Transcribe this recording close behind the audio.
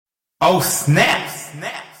Oh, snap!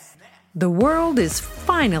 The world is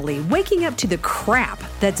finally waking up to the crap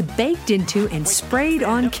that's baked into and sprayed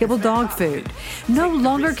on kibble dog food. No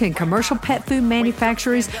longer can commercial pet food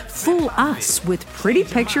manufacturers fool us with pretty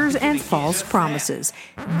pictures and false promises.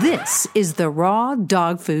 This is the raw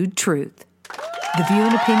dog food truth. The view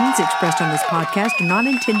and opinions expressed on this podcast are not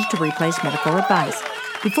intended to replace medical advice.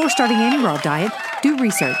 Before starting any raw diet, do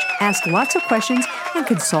research, ask lots of questions, and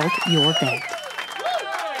consult your vet.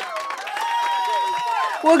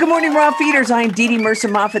 Well, good morning, Raw Feeders. I'm Dee Dee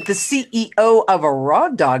Mercer-Moffat, the CEO of a Raw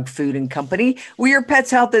Dog Food and Company. Your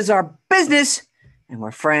pet's health is our business, and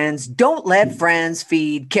we're friends. Don't let friends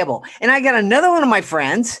feed kibble. And I got another one of my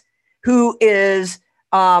friends who is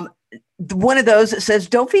one of those that says,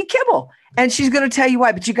 don't feed kibble. And she's going to tell you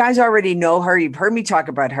why. But you guys already know her. You've heard me talk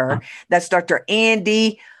about her. That's Dr.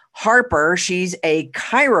 Andy Harper. She's a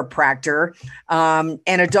chiropractor and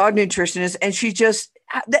a dog nutritionist. And she just,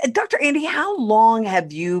 Dr. Andy, how long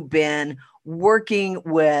have you been working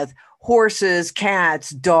with horses, cats,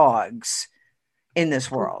 dogs in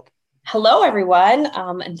this world? Hello, everyone.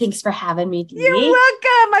 And thanks for having me, Dee. You're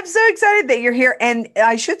welcome. I'm so excited that you're here. And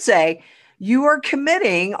I should say, you are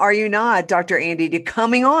committing, are you not, Dr. Andy, to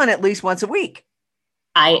coming on at least once a week?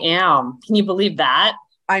 I am. Can you believe that?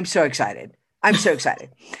 I'm so excited. I'm so excited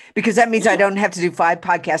because that means I don't have to do 5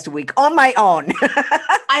 podcasts a week on my own.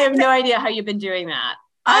 I have no idea how you've been doing that.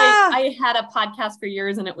 I had a podcast for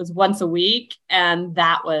years and it was once a week, and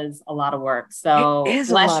that was a lot of work. So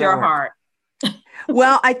bless your heart.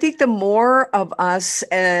 Well, I think the more of us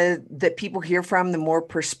that people hear from, the more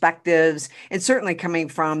perspectives, and certainly coming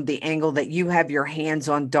from the angle that you have your hands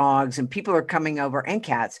on dogs and people are coming over, and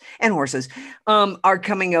cats and horses are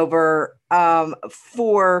coming over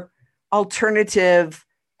for alternative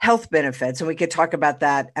health benefits. And we could talk about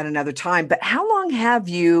that at another time. But how long have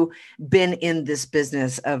you been in this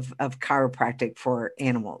business of chiropractic for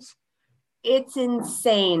animals? It's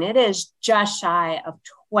insane. It is just shy of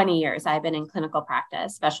 20 years I've been in clinical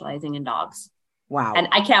practice, specializing in dogs. Wow. And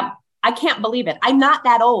I can't believe it. I'm not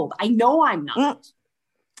that old. I know I'm not.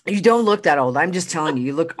 You don't look that old. I'm just telling you,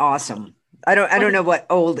 you look awesome. I don't know what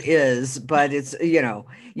old is, but it's, you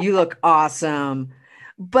look awesome.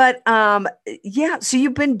 But yeah, so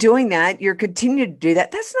you've been doing that. You're continuing to do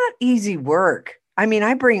that. That's not easy work. I mean,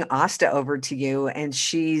 I bring Asta over to you, and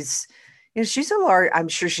she's a large, I'm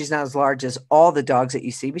sure she's not as large as all the dogs that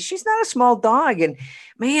you see, but she's not a small dog. And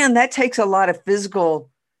man, that takes a lot of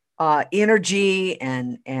physical energy.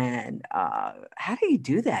 And how do you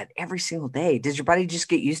do that every single day? Does your body just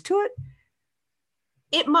get used to it?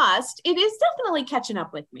 It must. It is definitely catching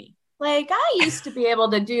up with me. Like I used to be able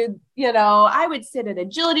to do, I would sit at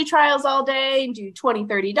agility trials all day and do 20,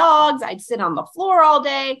 30 dogs. I'd sit on the floor all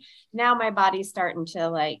day. Now my body's starting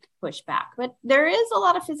to push back, but there is a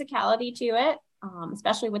lot of physicality to it,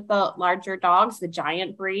 especially with the larger dogs, the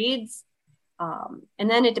giant breeds. And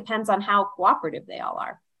then it depends on how cooperative they all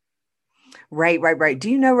are. Right. Do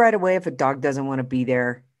you know right away if a dog doesn't want to be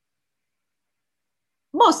there?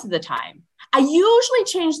 Most of the time. I usually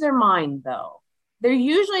change their mind though. They're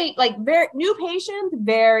usually very new patients,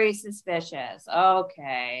 very suspicious.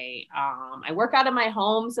 Okay. I work out of my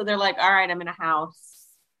home. So they're like, all right, I'm in a house.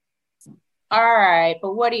 All right.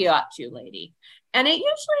 But what are you up to, lady? And it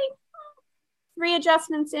usually 3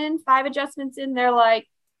 adjustments in, 5 adjustments in. They're like,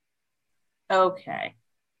 okay,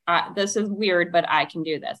 this is weird, but I can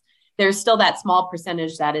do this. There's still that small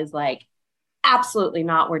percentage that is like, absolutely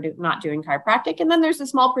not. We're not doing chiropractic. And then there's a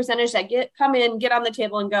small percentage that come in, get on the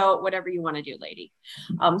table and go, whatever you want to do, lady.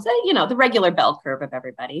 So, the regular bell curve of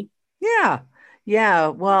everybody. Yeah.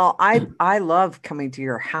 Well, I love coming to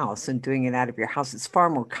your house and doing it out of your house. It's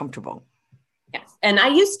far more comfortable. Yes. And I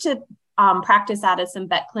used to practice out of some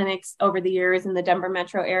vet clinics over the years in the Denver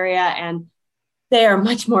metro area. And they are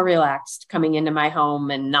much more relaxed coming into my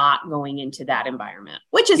home and not going into that environment,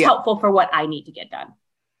 which is helpful for what I need to get done.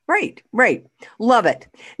 Right. Love it.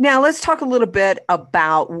 Now let's talk a little bit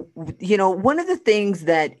about, one of the things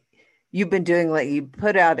that you've been doing lately, you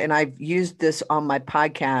put out, and I've used this on my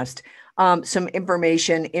podcast, some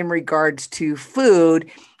information in regards to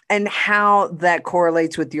food and how that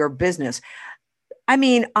correlates with your business. I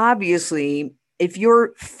mean, obviously, if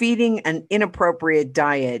you're feeding an inappropriate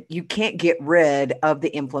diet, you can't get rid of the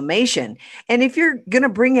inflammation. And if you're going to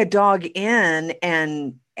bring a dog in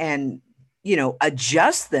and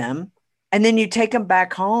adjust them, and then you take them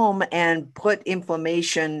back home and put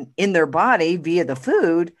inflammation in their body via the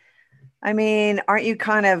food, I mean, aren't you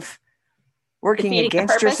kind of working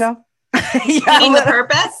against yourself? Defeating the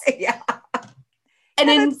purpose? Yeah. And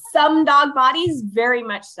in some dog bodies, very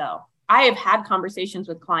much so. I have had conversations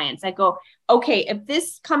with clients. I go, okay, if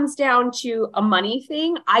this comes down to a money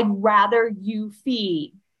thing, I'd rather you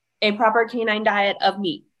feed a proper canine diet of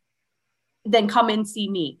meat than come and see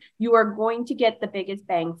me. You are going to get the biggest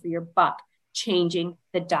bang for your buck changing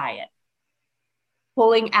the diet,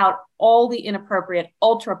 pulling out all the inappropriate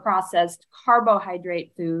ultra processed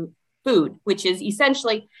carbohydrate food, which is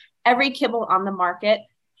essentially every kibble on the market.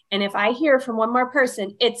 And if I hear from one more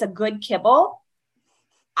person, it's a good kibble,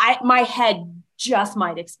 my head just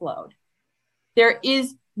might explode. There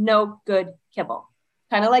is no good kibble.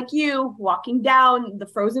 Kind of like you walking down the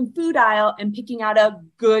frozen food aisle and picking out a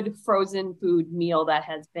good frozen food meal that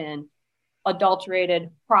has been adulterated,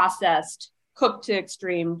 processed, cooked to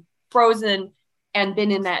extreme, frozen, and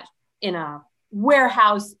been in a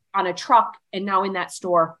warehouse on a truck and now in that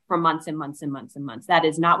store for months and months and months and months. That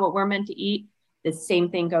is not what we're meant to eat. The same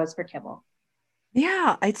thing goes for kibble.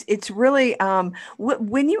 Yeah, it's really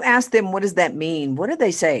when you ask them, what does that mean? What do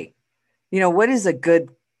they say? What is a good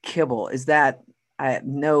kibble? Is that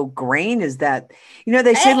no grain? Is that,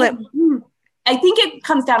 they say I think it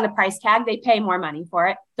comes down to price tag. They pay more money for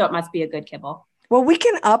it, so it must be a good kibble. Well, we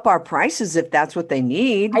can up our prices if that's what they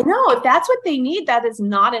need. I know. If that's what they need, that is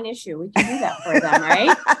not an issue. We can do that for them,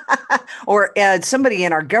 right? Or somebody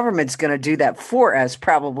in our government's going to do that for us,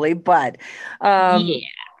 probably. But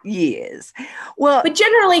yes. Well, but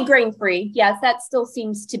generally grain-free. Yes, that still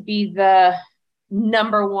seems to be the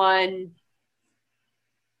number one.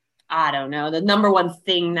 I don't know, the number one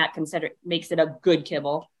thing that makes it a good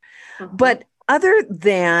kibble. Mm-hmm. But other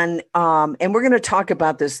than, and we're going to talk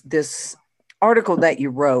about this article that you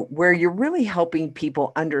wrote, where you're really helping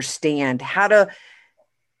people understand how to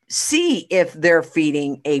see if they're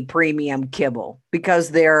feeding a premium kibble, because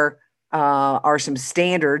there are some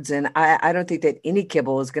standards, and I don't think that any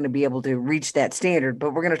kibble is going to be able to reach that standard,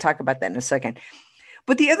 but we're going to talk about that in a second.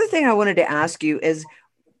 But the other thing I wanted to ask you is,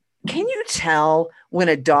 can you tell when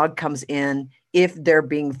a dog comes in if they're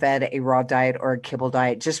being fed a raw diet or a kibble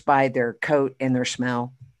diet just by their coat and their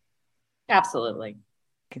smell? Absolutely.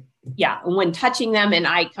 Yeah. When touching them and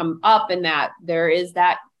I come up and that there is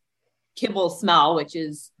that kibble smell, which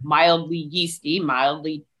is mildly yeasty,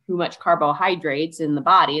 mildly too much carbohydrates in the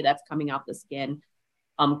body that's coming out the skin,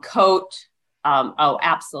 coat. Oh,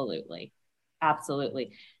 absolutely.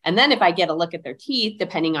 Absolutely. And then if I get a look at their teeth,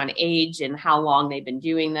 depending on age and how long they've been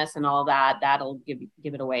doing this and all that, that'll give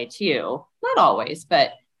it away too. Not always,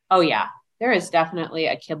 but oh yeah, there is definitely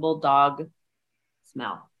a kibble dog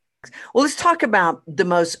smell. Well, let's talk about the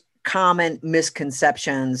most common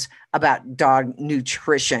misconceptions about dog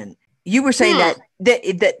nutrition. You were saying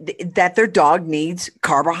that their dog needs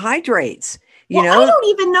carbohydrates. I don't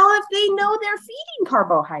even know if they know they're feeding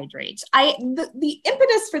carbohydrates. The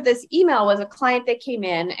impetus for this email was a client that came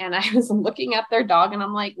in and I was looking at their dog and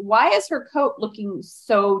I'm like, why is her coat looking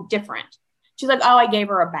so different? She's like, oh, I gave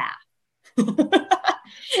her a bath.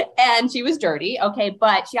 And she was dirty. Okay.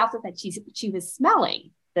 But she also said she was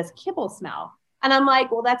smelling this kibble smell. And I'm like,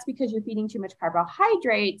 well, that's because you're feeding too much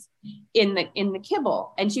carbohydrates in the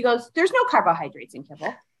kibble. And she goes, there's no carbohydrates in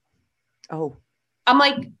kibble. Oh. I'm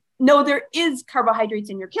like, no, there is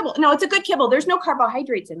carbohydrates in your kibble. No, it's a good kibble. There's no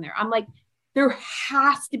carbohydrates in there. I'm like, there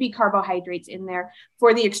has to be carbohydrates in there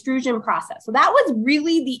for the extrusion process. So that was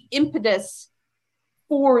really the impetus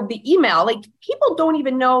for the email. Like, people don't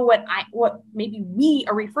even know what maybe we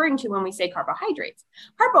are referring to when we say carbohydrates.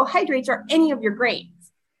 Carbohydrates are any of your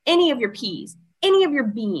grains, any of your peas, any of your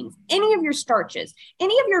beans, any of your starches,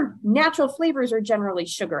 any of your natural flavors are generally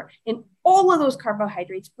sugar. And all of those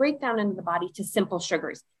carbohydrates break down into the body to simple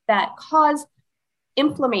sugars that cause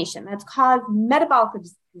inflammation, that's caused metabolic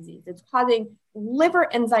disease, it's causing liver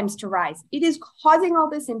enzymes to rise. It is causing all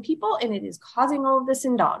this in people and it is causing all of this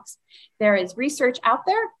in dogs. There is research out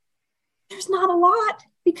there. There's not a lot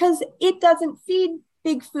because it doesn't feed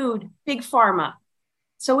big food, big pharma.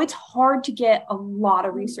 So it's hard to get a lot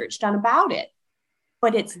of research done about it,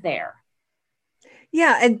 but it's there.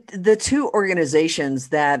 Yeah. And the two organizations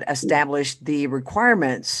that established the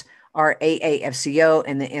requirements are AAFCO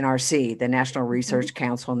and the NRC, the National Research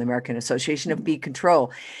Council and the American Association of Feed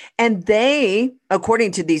Control. And they,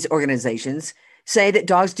 according to these organizations, say that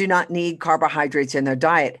dogs do not need carbohydrates in their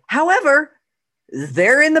diet. However,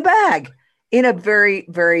 they're in the bag in a very,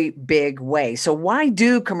 very big way. So why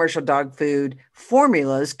do commercial dog food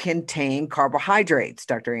formulas contain carbohydrates,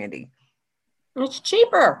 Dr. Andy? It's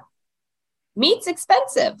cheaper. Meat's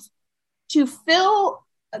expensive. To fill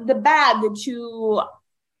the bag, to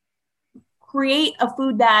create a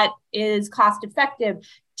food that is cost effective,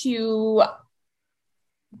 to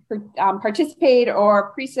participate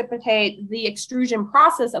or precipitate the extrusion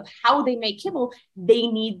process of how they make kibble, they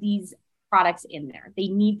need these products in there. They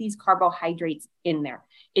need these carbohydrates in there.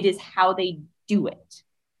 It is how they do it.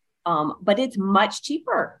 But it's much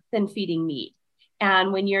cheaper than feeding meat.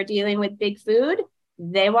 And when you're dealing with big food,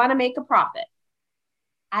 they want to make a profit.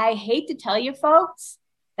 I hate to tell you folks,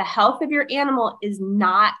 the health of your animal is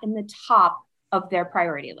not in the top of their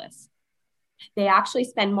priority list. They actually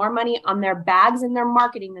spend more money on their bags and their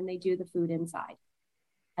marketing than they do the food inside.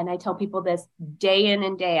 And I tell people this day in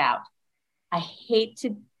and day out. I hate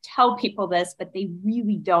to tell people this, but they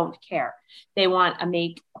really don't care. They want to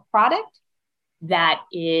make a product that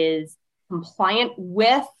is compliant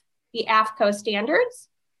with the AAFCO standards.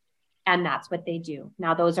 And that's what they do.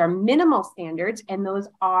 Now, those are minimal standards, and those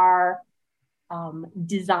are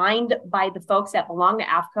designed by the folks that belong to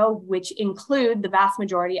AAFCO, which include the vast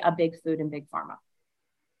majority of big food and big pharma.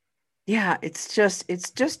 Yeah, it's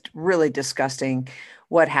just really disgusting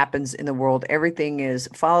what happens in the world. Everything is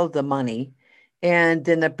follow the money and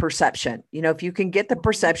then the perception. If you can get the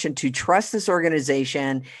perception to trust this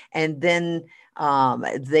organization, and then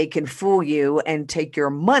they can fool you and take your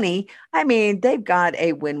money, I mean, they've got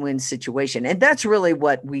a win-win situation. And that's really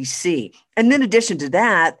what we see. And in addition to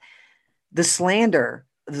that, the slander,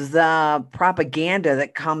 the propaganda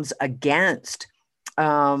that comes against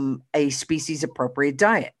a species appropriate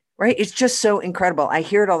diet, right? It's just so incredible. I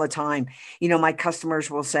hear it all the time. My customers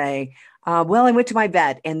will say, well, I went to my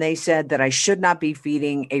vet and they said that I should not be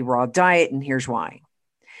feeding a raw diet, and here's why.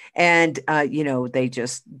 And,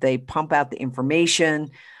 they pump out the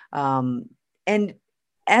information. And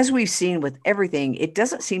as we've seen with everything, it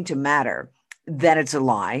doesn't seem to matter that it's a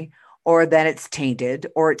lie or that it's tainted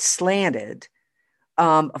or it's slanted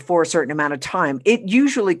for a certain amount of time. It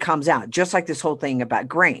usually comes out, just like this whole thing about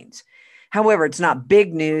grains. However, it's not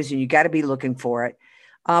big news and you got to be looking for it.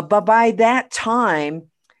 But by that time,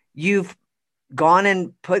 you've gone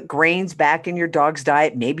and put grains back in your dog's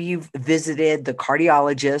diet. Maybe you've visited the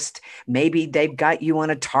cardiologist. Maybe they've got you on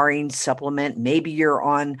a taurine supplement. Maybe you're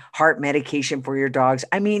on heart medication for your dogs.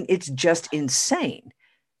 I mean, it's just insane.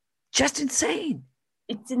 Just insane.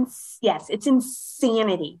 Yes, it's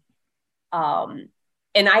insanity.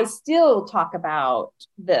 And I still talk about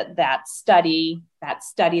that slanted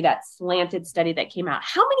study that came out.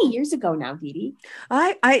 How many years ago now, Dee?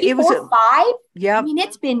 It was 5. Yeah. I mean,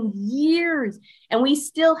 it's been years, and we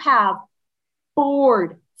still have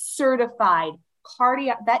board certified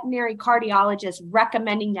veterinary cardiologists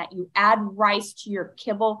recommending that you add rice to your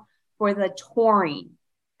kibble for the taurine.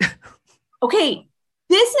 Okay,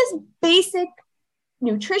 this is basic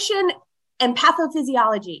nutrition and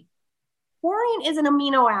pathophysiology. Taurine is an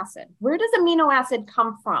amino acid. Where does amino acid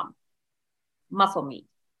come from? Muscle meat.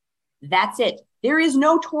 That's it. There is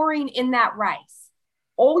no taurine in that rice.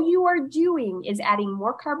 All you are doing is adding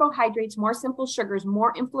more carbohydrates, more simple sugars,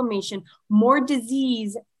 more inflammation, more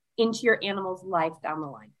disease into your animal's life down the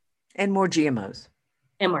line. And more GMOs.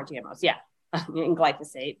 And more GMOs, yeah. And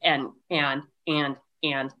glyphosate and in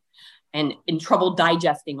trouble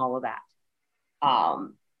digesting all of that.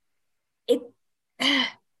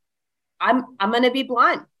 I'm going to be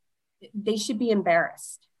blunt. They should be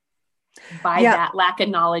embarrassed by that lack of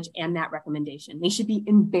knowledge and that recommendation. They should be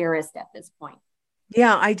embarrassed at this point.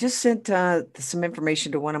 Yeah, I just sent some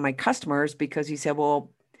information to one of my customers because he said,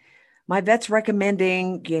 well, my vet's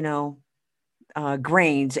recommending,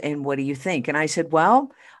 grains, and what do you think? And I said,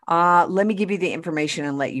 well, let me give you the information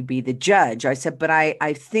and let you be the judge. I said, but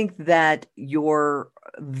I think that your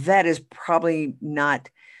vet has probably not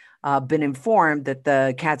been informed that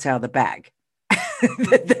the cat's out of the bag.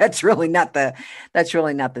 That's really not the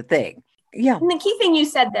thing. Yeah. And the key thing you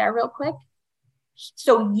said there real quick,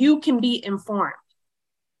 so you can be informed.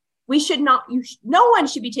 No one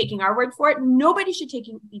should be taking our word for it. Nobody should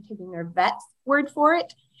be taking their vet's word for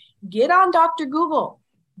it. Get on Dr. Google,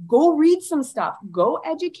 go read some stuff, go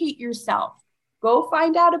educate yourself, go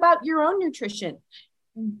find out about your own nutrition.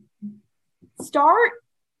 Start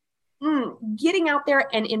getting out there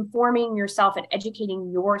and informing yourself and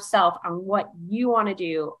educating yourself on what you want to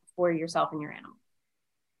do for yourself and your animal.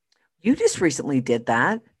 You just recently did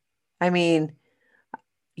that. I mean,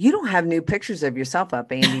 you don't have new pictures of yourself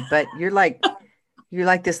up, Andy, but you're like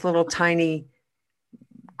this little tiny,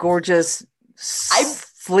 gorgeous,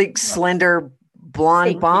 sleek, slender,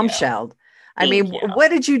 blonde bombshell. I mean, what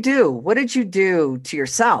did you do? What did you do to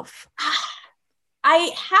yourself? I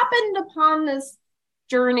happened upon this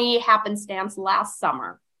journey happenstance last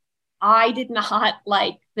summer. I did not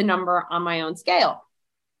like the number on my own scale.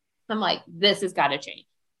 I'm like, this has got to change.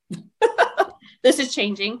 This is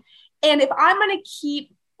changing. And if I'm going to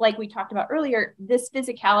keep, like we talked about earlier, this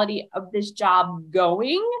physicality of this job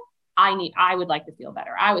going, I would like to feel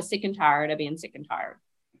better. I was sick and tired of being sick and tired.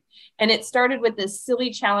 And it started with this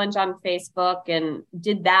silly challenge on Facebook, and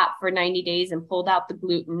did that for 90 days and pulled out the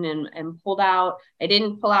gluten and I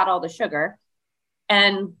didn't pull out all the sugar,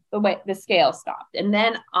 and the scale stopped. And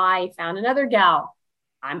then I found another gal.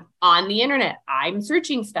 I'm on the internet. I'm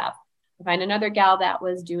searching stuff. I find another gal that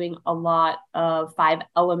was doing a lot of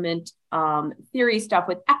 5-element theory stuff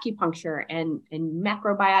with acupuncture and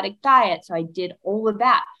macrobiotic diet. So I did all of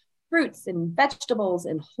that, fruits and vegetables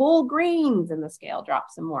and whole grains, and the scale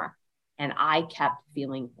dropped some more. And I kept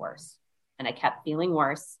feeling worse, and I kept feeling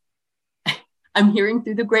worse. I'm hearing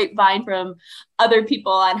through the grapevine from other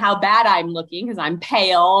people on how bad I'm looking because I'm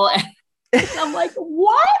pale. And I'm like,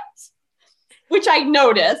 what? Which I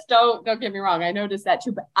noticed. Don't get me wrong. I noticed that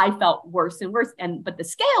too, but I felt worse and worse. But the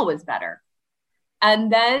scale was better. And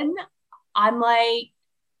then I'm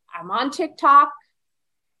on TikTok.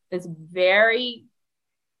 This very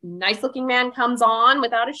nice looking man comes on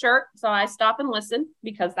without a shirt. So I stop and listen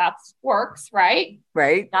because that works, right?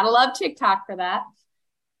 Right. Gotta love TikTok for that.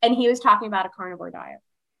 And he was talking about a carnivore diet.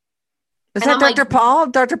 Is that Dr. Paul?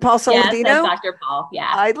 Dr. Paul Saladino? Yes, that's Dr. Paul. Yeah.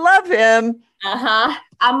 I love him.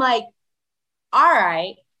 I'm like, all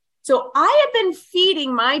right. So I have been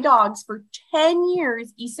feeding my dogs for 10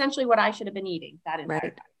 years, essentially what I should have been eating that entire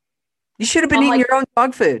time. You should have been eating your own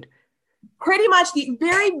dog food. Pretty much the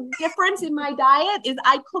very difference in my diet is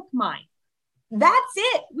I cook mine. That's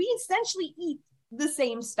it. We essentially eat the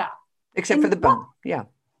same stuff. Except for the bone. Yeah.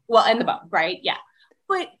 Well, and the bone, right? Yeah.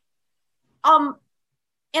 But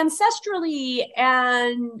ancestrally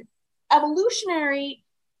and evolutionary,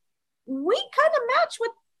 we kind of match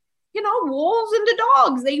with, wolves and the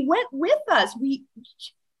dogs. They went with us.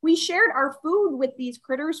 We shared our food with these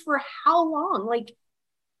critters for how long? Like,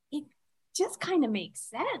 it just kind of makes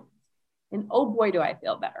sense. And oh boy, do I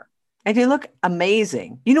feel better. And you look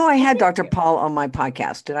amazing. I had Dr. Paul on my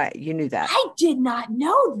podcast. You knew that? I did not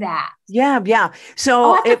know that. Yeah. So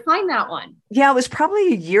I'll have to find that one. Yeah, it was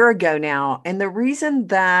probably a year ago now. And the reason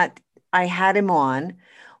that I had him on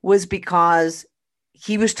was because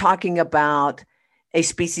he was talking about a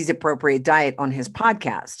species appropriate diet on his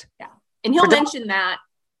podcast. Yeah. And he'll mention that.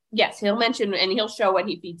 Yes, he'll mention and he'll show what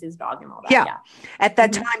he feeds his dog and all that. Yeah. At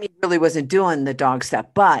that time, he really wasn't doing the dog stuff,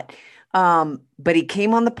 but he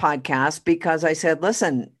came on the podcast because I said,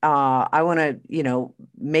 listen, I want to,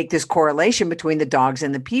 make this correlation between the dogs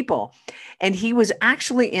and the people. And he was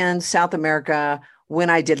actually in South America when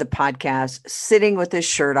I did the podcast, sitting with his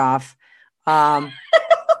shirt off,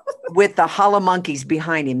 with the holla monkeys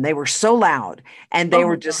behind him. They were so loud and they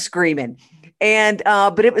were just screaming. And,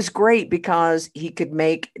 but it was great because he could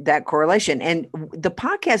make that correlation. And the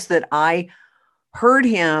podcast that I heard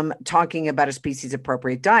him talking about a species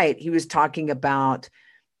appropriate diet, he was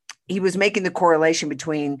making the correlation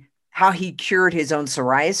between how he cured his own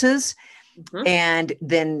psoriasis and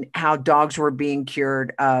then how dogs were being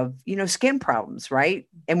cured of, skin problems. Right.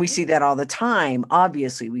 And we see that all the time.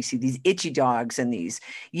 Obviously we see these itchy dogs and these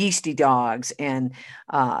yeasty dogs and,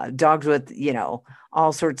 dogs with,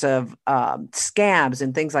 all sorts of, scabs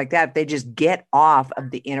and things like that. They just get off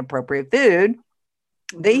of the inappropriate food.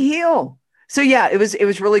 They heal. So yeah, it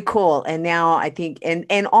was really cool. And now I think,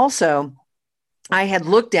 and also I had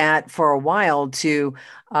looked at for a while to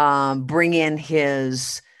bring in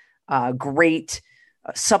his great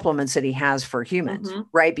supplements that he has for humans,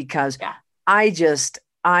 right? Because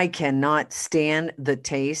I cannot stand the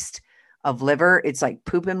taste of liver. It's like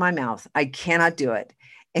poop in my mouth. I cannot do it.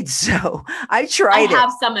 And so I tried I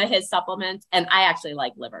have some of his supplements and I actually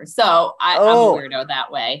like liver. So I'm a weirdo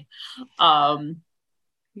that way.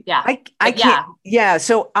 Yeah. I can't. Yeah.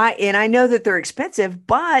 So I know that they're expensive,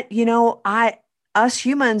 but us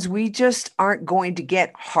humans, we just aren't going to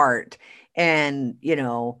get heart and,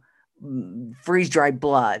 freeze dried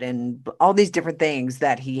blood and all these different things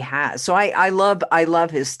that he has. So I love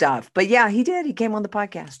his stuff, but yeah, he came on the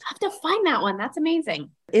podcast. I have to find that one. That's amazing.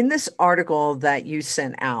 In this article that you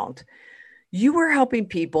sent out, you were helping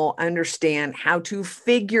people understand how to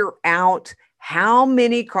figure out how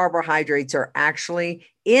many carbohydrates are actually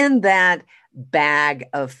in that bag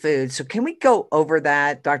of food. So can we go over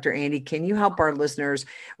that, Dr. Andy? Can you help our listeners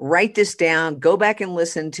write this down, go back and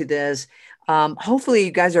listen to this? Hopefully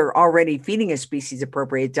you guys are already feeding a species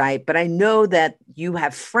appropriate diet, but I know that you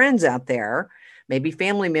have friends out there, maybe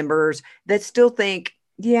family members that still think,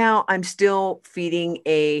 yeah, I'm still feeding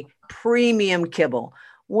a premium kibble.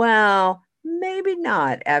 Well, maybe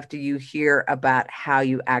not after you hear about how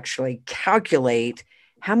you actually calculate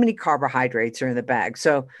how many carbohydrates are in the bag.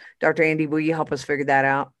 So, Dr. Andy, will you help us figure that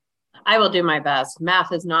out? I will do my best. Math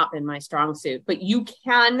has not been my strong suit, but you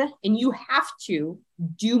can and you have to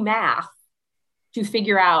do math to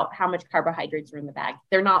figure out how much carbohydrates are in the bag.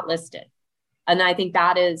 They're not listed. And I think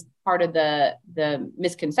that is part of the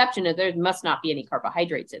misconception is there must not be any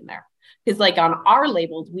carbohydrates in there. Because like on our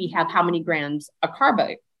labels, we have how many grams of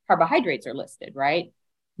carbohydrates are listed, right?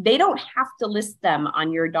 They don't have to list them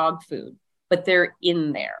on your dog food, but they're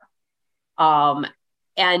in there. And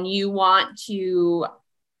you're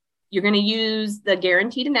going to use the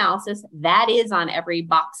guaranteed analysis that is on every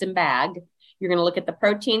box and bag. You're going to look at the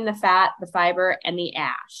protein, the fat, the fiber, and the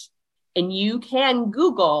ash. And you can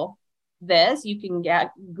Google this. You can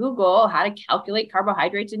Google how to calculate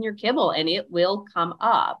carbohydrates in your kibble, and it will come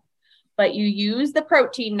up. But you use the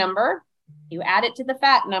protein number, you add it to the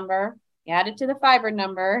fat number, you add it to the fiber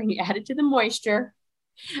number, you add it to the moisture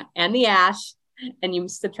and the ash, and you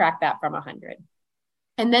subtract that from 100.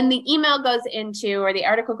 And then the email goes into, or the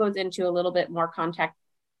article goes into a little bit more contact,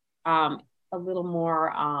 a little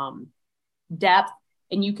more depth,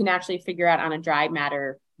 and you can actually figure out on a dry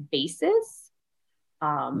matter basis.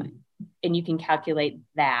 And you can calculate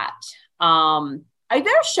that. Are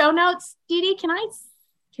there show notes, Dee Dee?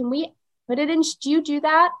 Can we put it in? Do you do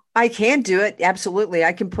that? I can do it. Absolutely.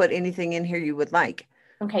 I can put anything in here you would like.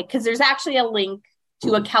 Okay. Because there's actually a link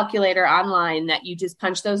to a calculator online that you just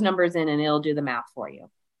punch those numbers in and it'll do the math for you.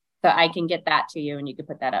 So I can get that to you and you can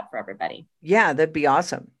put that up for everybody. Yeah, that'd be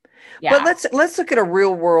awesome. Yeah. But let's look at a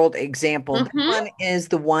real world example. Mm-hmm. That one is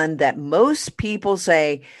the one that most people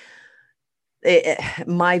say,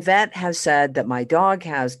 my vet has said that my dog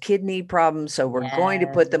has kidney problems, so we're going to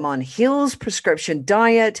put them on Hill's prescription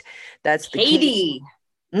diet. That's the Katie.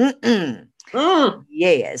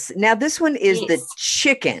 Yes. Now this one is the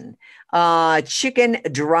chicken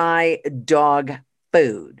dry dog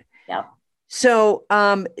food. Yep. So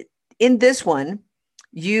in this one,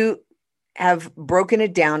 you have broken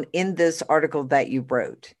it down in this article that you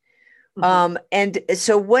wrote. Mm-hmm. And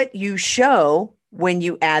so what you show when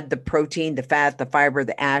you add the protein, the fat, the fiber,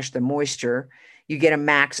 the ash, the moisture, you get a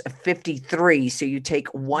max of 53. So you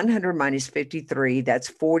take 100 minus 53, that's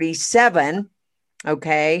 47.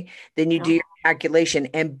 Okay. Then you do your calculation.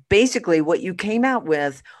 And basically what you came out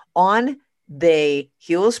with on the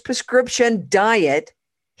Hill's prescription diet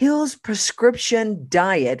for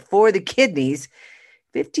the kidneys,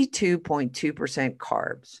 52.2%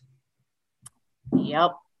 carbs.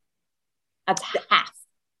 Yep. That's half.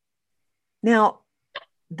 Now,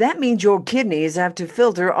 that means your kidneys have to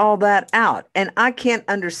filter all that out. And I can't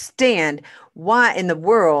understand why in the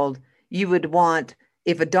world you would want,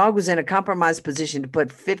 if a dog was in a compromised position, to put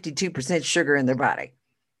 52% sugar in their body.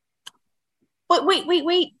 But wait,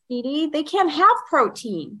 Dee Dee, they can't have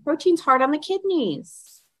protein. Protein's hard on the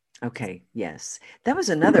kidneys. Okay, yes. That was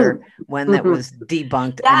another one that was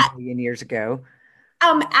debunked a million years ago.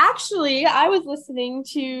 Actually, I was listening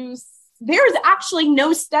to... There's actually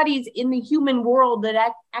no studies in the human world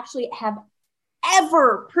that actually have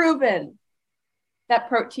ever proven that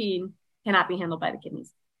protein cannot be handled by the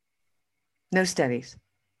kidneys. No studies.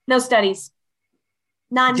 No studies.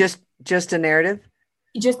 None. Just a narrative?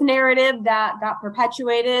 Just a narrative that got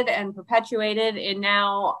perpetuated, and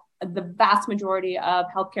now the vast majority of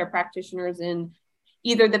healthcare practitioners in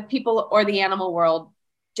either the people or the animal world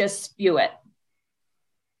just spew it.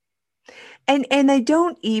 And they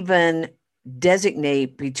don't even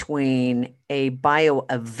designate between a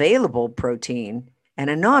bioavailable protein and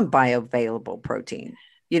a non-bioavailable protein,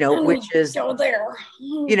 which is,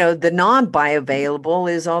 the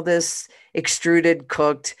non-bioavailable is all this extruded,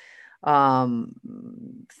 cooked,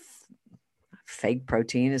 fake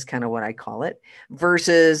protein is kind of what I call it,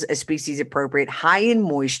 versus a species appropriate, high in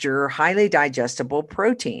moisture, highly digestible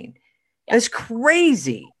protein. Yeah. It's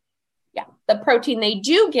crazy. Yeah. The protein they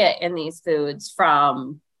do get in these foods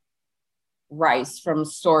from rice, from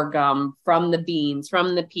sorghum, from the beans,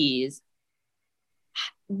 from the peas,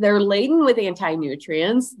 they're laden with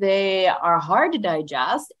anti-nutrients. They are hard to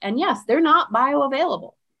digest. And yes, they're not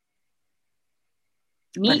bioavailable.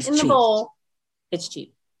 Meat in the bowl, it's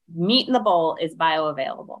cheap. Meat in the bowl is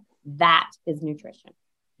bioavailable. That is nutrition.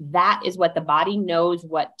 That is what the body knows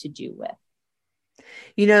what to do with.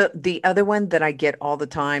 The other one that I get all the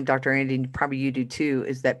time, Dr. Andy, and probably you do too,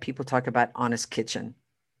 is that people talk about Honest Kitchen.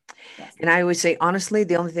 Yes. And I always say, honestly,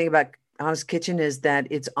 the only thing about Honest Kitchen is that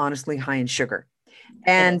it's honestly high in sugar.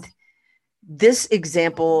 And this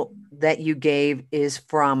example that you gave is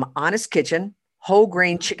from Honest Kitchen, whole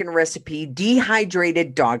grain chicken recipe,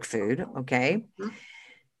 dehydrated dog food. Okay. Mm-hmm.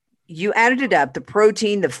 You added it up, the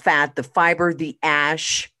protein, the fat, the fiber, the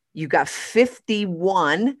ash, you got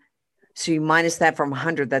 51. So you minus that from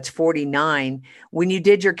 100, that's 49. When you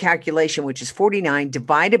did your calculation, which is 49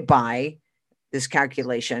 divided by this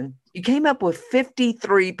calculation. You came up with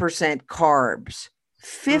 53% carbs,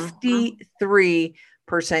 53%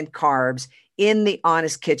 carbs in the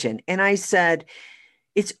Honest Kitchen. And I said,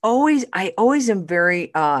 I always am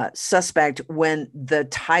very suspect when the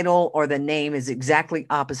title or the name is exactly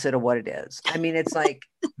opposite of what it is. I mean, it's like,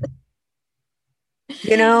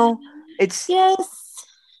 it's. Yes.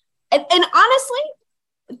 And honestly,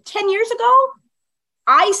 10 years ago,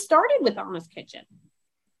 I started with Honest Kitchen.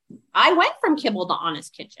 I went from kibble to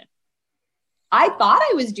Honest Kitchen. I thought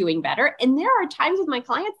I was doing better. And there are times with my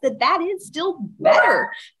clients that is still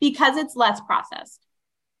better because it's less processed.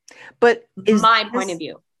 But point of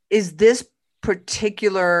view. Is this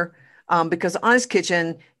particular, because Honest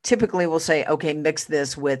Kitchen typically will say, okay, mix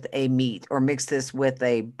this with a meat or mix this with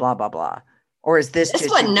a blah, blah, blah. Or is this just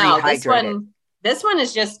one? No, this one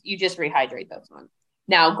is just, you just rehydrate those ones.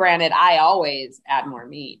 Now, granted, I always add more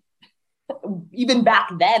meat. Even back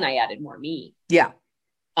then I added more meat. Yeah.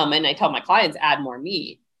 And I tell my clients add more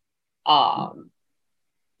meat. But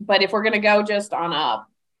if we're going to go just on a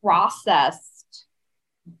processed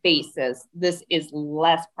basis, this is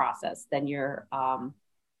less processed than your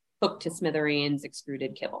cooked to smithereens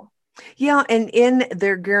extruded kibble. Yeah. And in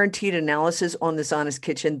their guaranteed analysis on this Honest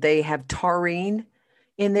Kitchen, they have taurine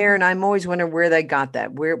in there. And I'm always wondering where they got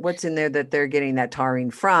that, what's in there that they're getting that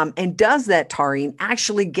taurine from. And does that taurine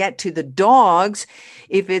actually get to the dogs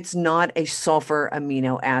if it's not a sulfur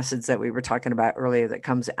amino acids that we were talking about earlier that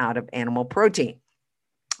comes out of animal protein?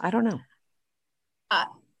 I don't know.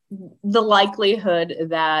 The likelihood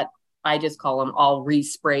that I just call them all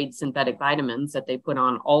resprayed synthetic vitamins that they put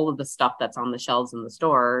on all of the stuff that's on the shelves in the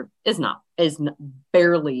store is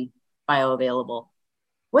barely bioavailable.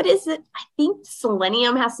 What is it? I think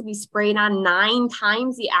selenium has to be sprayed on 9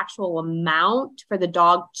 times the actual amount for the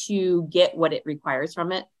dog to get what it requires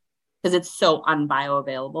from it because it's so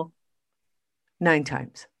unbioavailable. 9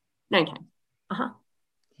 times. 9 times.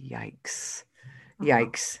 Yikes.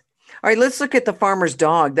 Yikes. All right, let's look at the farmer's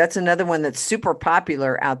dog. That's another one that's super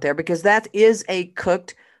popular out there because that is a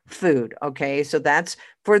cooked food. Okay, so that's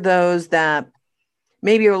for those that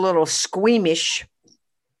maybe are a little squeamish.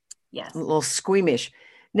 Yes. A little squeamish.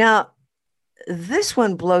 Now, this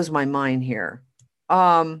one blows my mind here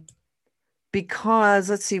because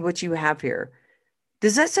let's see what you have here.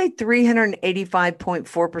 Does that say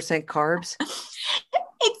 385.4% carbs?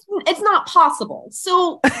 It's not possible.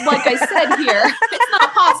 So like I said here, it's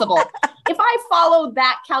not possible. If I followed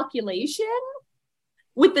that calculation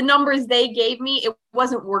with the numbers they gave me, it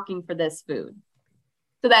wasn't working for this food.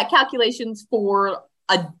 So that calculation's for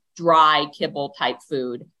a dry kibble type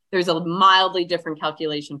food. There's a mildly different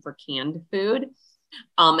calculation for canned food.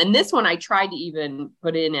 And this one I tried to even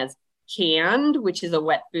put in as canned, which is a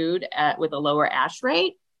wet food with a lower ash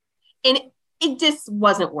rate. And it just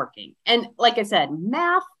wasn't working. And like I said,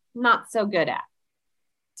 math, not so good at.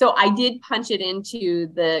 So I did punch it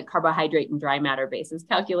into the carbohydrate and dry matter basis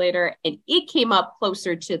calculator, and it came up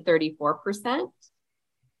closer to 34%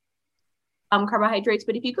 carbohydrates.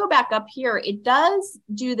 But if you go back up here, it does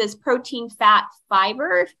do this protein, fat,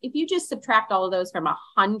 fiber. If you just subtract all of those from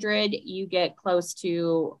 100, you get close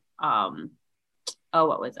to, that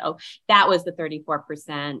was the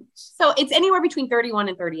 34%. So it's anywhere between 31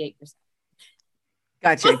 and 38%.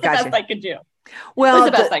 Gotcha. That's the best I could do. Well,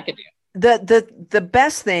 the best I could do. The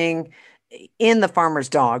best thing in the farmer's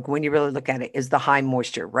dog, when you really look at it, is the high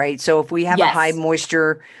moisture, right? So if we have a high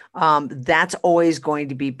moisture, that's always going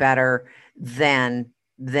to be better than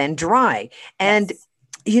dry. And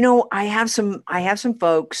I have some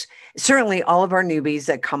folks, certainly all of our newbies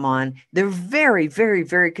that come on, they're very, very,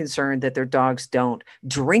 very concerned that their dogs don't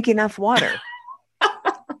drink enough water.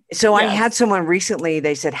 So I had someone recently,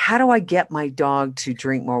 they said, how do I get my dog to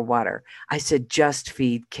drink more water? I said, just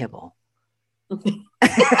feed kibble.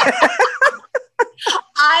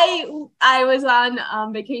 I was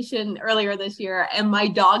on vacation earlier this year and my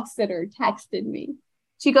dog sitter texted me.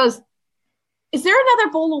 She goes, is there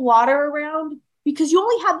another bowl of water around? Because you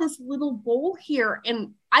only have this little bowl here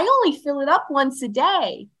and I only fill it up once a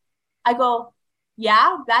day. I go,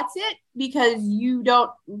 yeah, that's it. Because you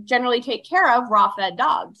don't generally take care of raw fed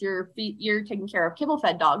dogs. You're taking care of kibble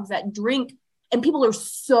fed dogs that drink. And people are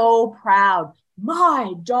so proud.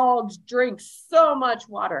 My dogs drink so much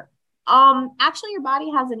water. Actually, your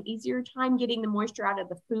body has an easier time getting the moisture out of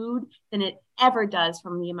the food than it ever does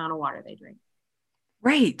from the amount of water they drink.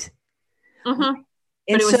 Right. Mm-hmm.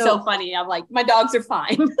 But it was so funny. I'm like, my dogs are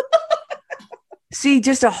fine. See,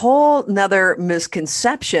 just a whole nother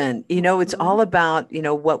misconception. It's all about,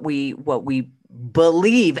 what we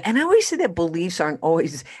believe. And I always say that beliefs aren't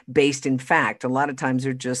always based in fact. A lot of times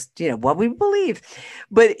they're just, what we believe.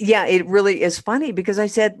 But yeah, it really is funny because I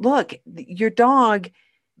said, look, your dog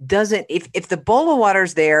doesn't, if the bowl of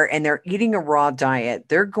water's there and they're eating a raw diet,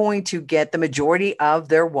 they're going to get the majority of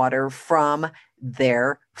their water from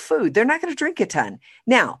their food. They're not going to drink a ton.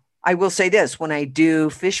 Now, I will say this, when I do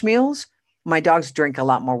fish meals, my dogs drink a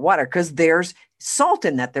lot more water because there's salt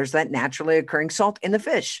in that. There's that naturally occurring salt in the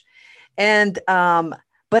fish. And,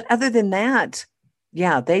 but other than that,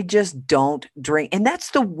 yeah, they just don't drink. And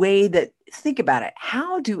that's the way that, think about it.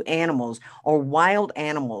 How do animals or wild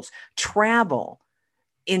animals travel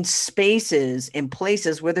in spaces, in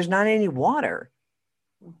places where there's not any water?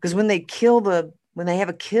 Because when they have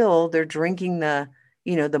a kill, they're drinking the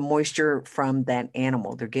moisture from that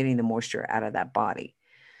animal. They're getting the moisture out of that body.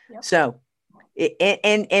 Yep. So,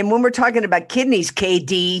 and when we're talking about kidneys,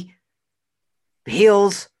 KD,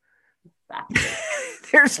 heels,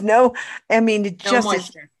 there's no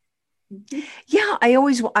moisture. Yeah, I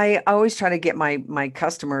always try to get my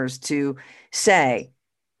customers to say,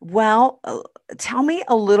 well, tell me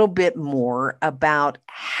a little bit more about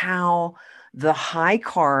how the high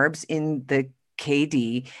carbs in the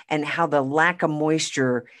KD and how the lack of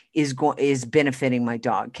moisture is benefiting my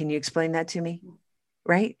dog. Can you explain that to me?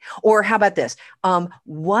 Right? Or how about this?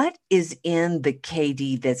 What is in the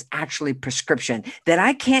KD that's actually prescription that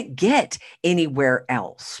I can't get anywhere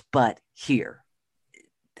else but here?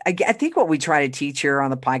 I think what we try to teach here on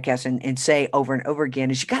the podcast and say over and over again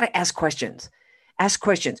is you got to ask questions. Ask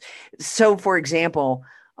questions. So, for example,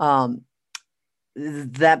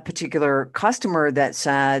 that particular customer that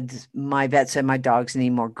said, my vet said my dogs need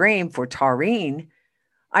more grain for taurine.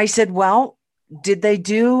 I said, well, did they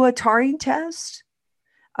do a taurine test?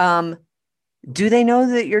 Do they know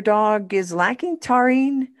that your dog is lacking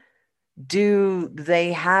taurine? Do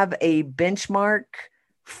they have a benchmark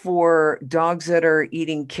for dogs that are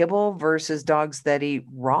eating kibble versus dogs that eat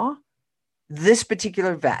raw? This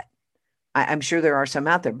particular vet, I'm sure there are some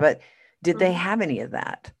out there, but did they have any of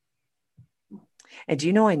that? And do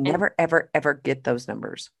you know, I never, ever get those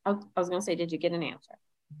numbers. I was going to say, did you get an answer?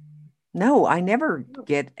 No, I never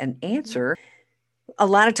get an answer. A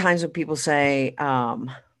lot of times when people say,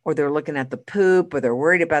 or they're looking at the poop, or they're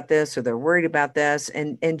worried about this, or they're worried about this.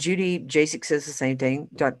 And Judy Jasek says the same thing,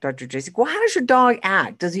 Dr. Jasek. Well, how does your dog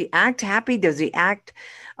act? Does he act happy? Does he act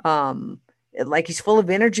like he's full of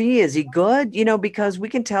energy? Is he good? Because we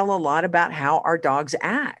can tell a lot about how our dogs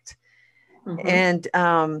act. Mm-hmm.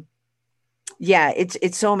 And yeah,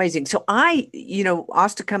 it's so amazing. So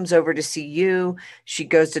Asta comes over to see you. She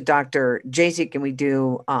goes to Dr. Jasek and we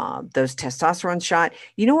do those testosterone shot.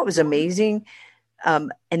 You know what was amazing?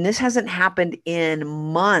 And this hasn't happened in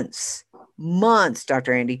months,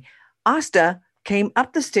 Dr. Andy. Asta came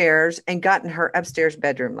up the stairs and got in her upstairs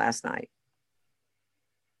bedroom last night.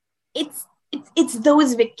 It's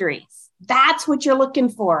those victories. That's what you're looking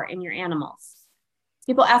for in your animals.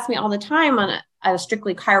 People ask me all the time on a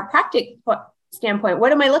strictly chiropractic standpoint,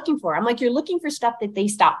 what am I looking for? I'm like, you're looking for stuff that they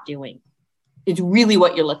stopped doing. It's really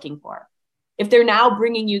what you're looking for. If they're now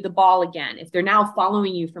bringing you the ball again, if they're now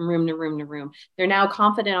following you from room to room to room, they're now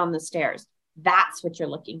confident on the stairs. That's what you're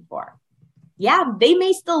looking for. Yeah, they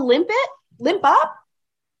may still limp up,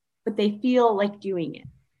 but they feel like doing it.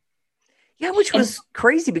 Yeah, which was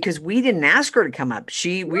crazy because we didn't ask her to come up.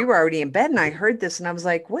 We were already in bed and I heard this and I was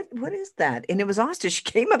like, what is that? And it was Asta. She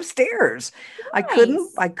came upstairs. Nice.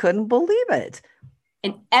 I couldn't believe it.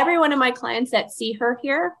 And every one of my clients that see her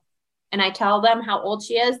here and I tell them how old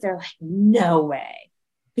she is, they're like, no way.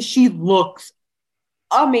 Because she looks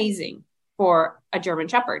amazing for a German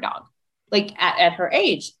Shepherd dog. Like at her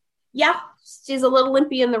age. Yeah, she's a little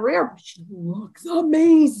limpy in the rear, but she looks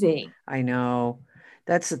amazing. I know.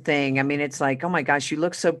 That's the thing. I mean, it's like, oh my gosh, you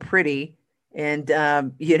look so pretty. And,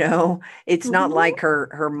 it's not like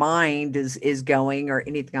her mind is going or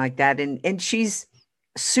anything like that. And she's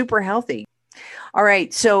super healthy. All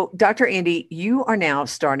right. So Dr. Andy, you are now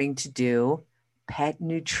starting to do pet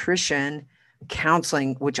nutrition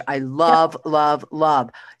counseling, which I love, love, love.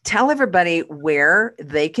 Tell everybody where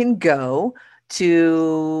they can go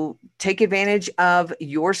to take advantage of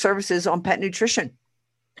your services on pet nutrition.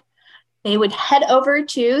 They would head over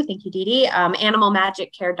to, thank you, Dee Dee,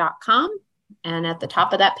 animalmagiccare.com. And at the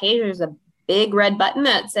top of that page, there's a big red button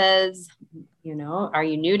that says, are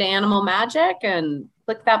you new to Animal Magic? And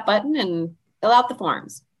click that button and fill out the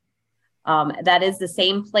forms. That is the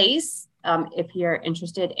same place. If you're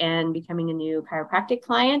interested in becoming a new chiropractic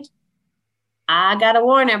client, I got to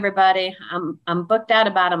warn everybody, I'm booked out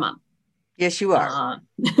about a month. Yes, you are.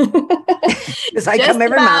 Because I come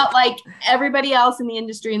every month. Like everybody else in the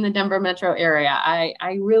industry in the Denver metro area.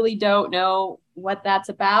 I really don't know what that's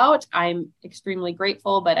about. I'm extremely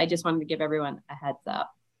grateful, but I just wanted to give everyone a heads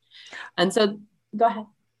up. And so go ahead.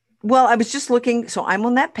 Well, I was just looking. So I'm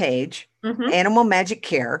on that page, Animal Magic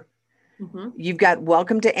Care. You've got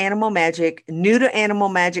welcome to Animal Magic, new to Animal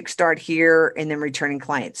Magic, start here, and then returning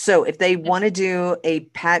clients. So if they want to do a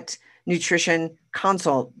pet nutrition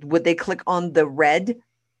consult, would they click on the red?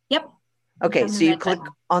 Yep. Okay. So you click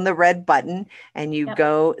on the red button and you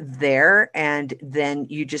go there, and then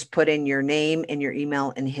you just put in your name and your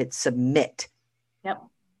email and hit submit. Yep.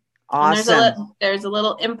 Awesome. There's a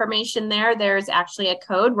little information there. There's actually a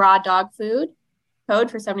code, raw dog food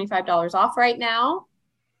code for $75 off right now.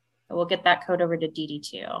 We'll get that code over to Dee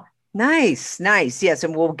too. Nice. Yes.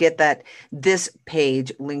 And we'll get this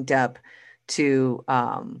page linked up to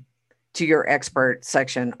your expert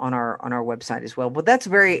section on our website as well. Well, that's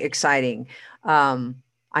very exciting. I'm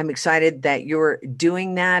excited that you're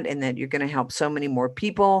doing that and that you're going to help so many more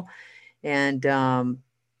people. And,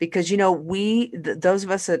 because, those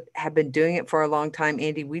of us that have been doing it for a long time,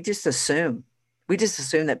 Andy, we just assume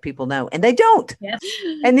that people know, and they don't. Yes.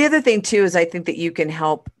 And the other thing too, is I think that you can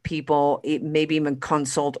help people maybe even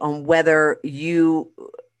consult on whether you,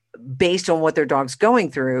 based on what their dog's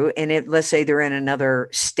going through. And let's say they're in another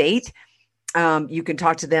state, you can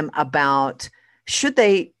talk to them about, should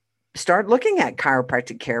they start looking at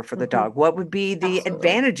chiropractic care for the dog? What would be the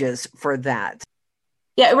advantages for that?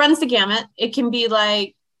 Yeah, it runs the gamut. It can be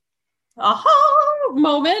like aha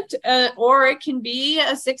moment, or it can be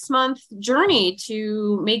a 6-month journey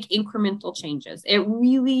to make incremental changes. It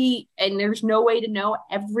really, and there's no way to know.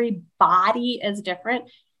 Every body is different.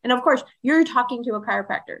 And of course, you're talking to a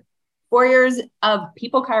chiropractor. 4 years of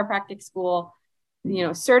people chiropractic school,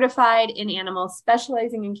 certified in animals,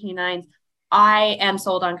 specializing in canines. I am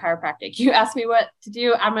sold on chiropractic. You ask me what to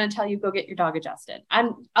do, I'm going to tell you, go get your dog adjusted.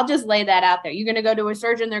 I'll just lay that out there. You're going to go to a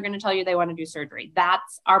surgeon. They're going to tell you they want to do surgery.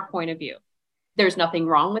 That's our point of view. There's nothing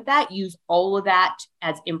wrong with that. Use all of that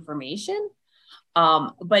as information.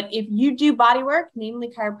 But if you do body work, namely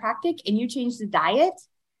chiropractic, and you change the diet,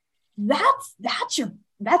 that's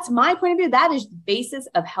my point of view. That is the basis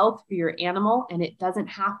of health for your animal. And it doesn't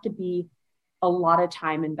have to be a lot of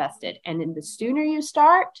time invested. And then the sooner you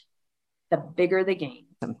start, the bigger the gain.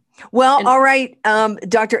 Well, all right,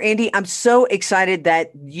 Dr. Andy, I'm so excited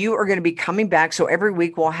that you are going to be coming back. So every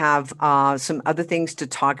week we'll have some other things to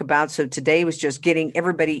talk about. So today was just getting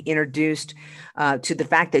everybody introduced to the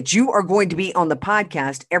fact that you are going to be on the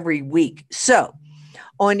podcast every week. So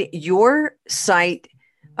on your site,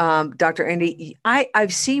 Dr. Andy,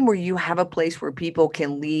 I've seen where you have a place where people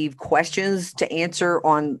can leave questions to answer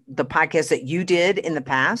on the podcast that you did in the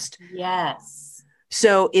past. Yes.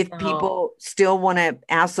 So if people still want to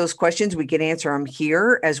ask those questions, we can answer them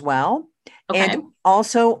here as well. Okay. And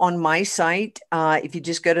also on my site, if you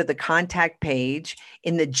just go to the contact page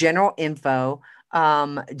in the general info,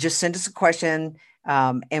 just send us a question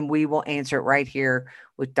and we will answer it right here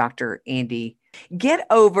with Dr. Andy. Get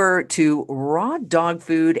over to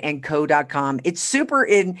rawdogfoodandco.com. It's super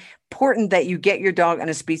important that you get your dog on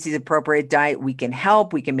a species appropriate diet. We can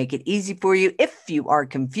help. We can make it easy for you. If you are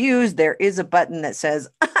confused, there is a button that says,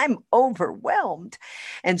 I'm overwhelmed.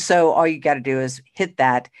 And so all you got to do is hit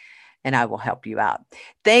that and I will help you out.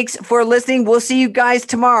 Thanks for listening. We'll see you guys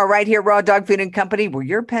tomorrow right here at Raw Dog Food and Company, where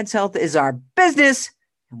your pet's health is our business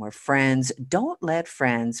and where friends don't let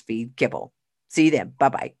friends feed kibble. See you then.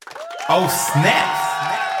 Bye-bye. Oh, snap.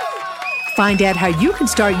 Find out how you can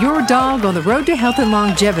start your dog on the road to health and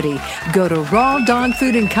longevity. Go to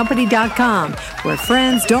rawdogfoodandcompany.com, where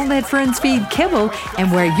friends don't let friends feed kibble and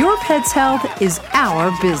where your pet's health is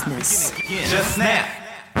our business. Just snap.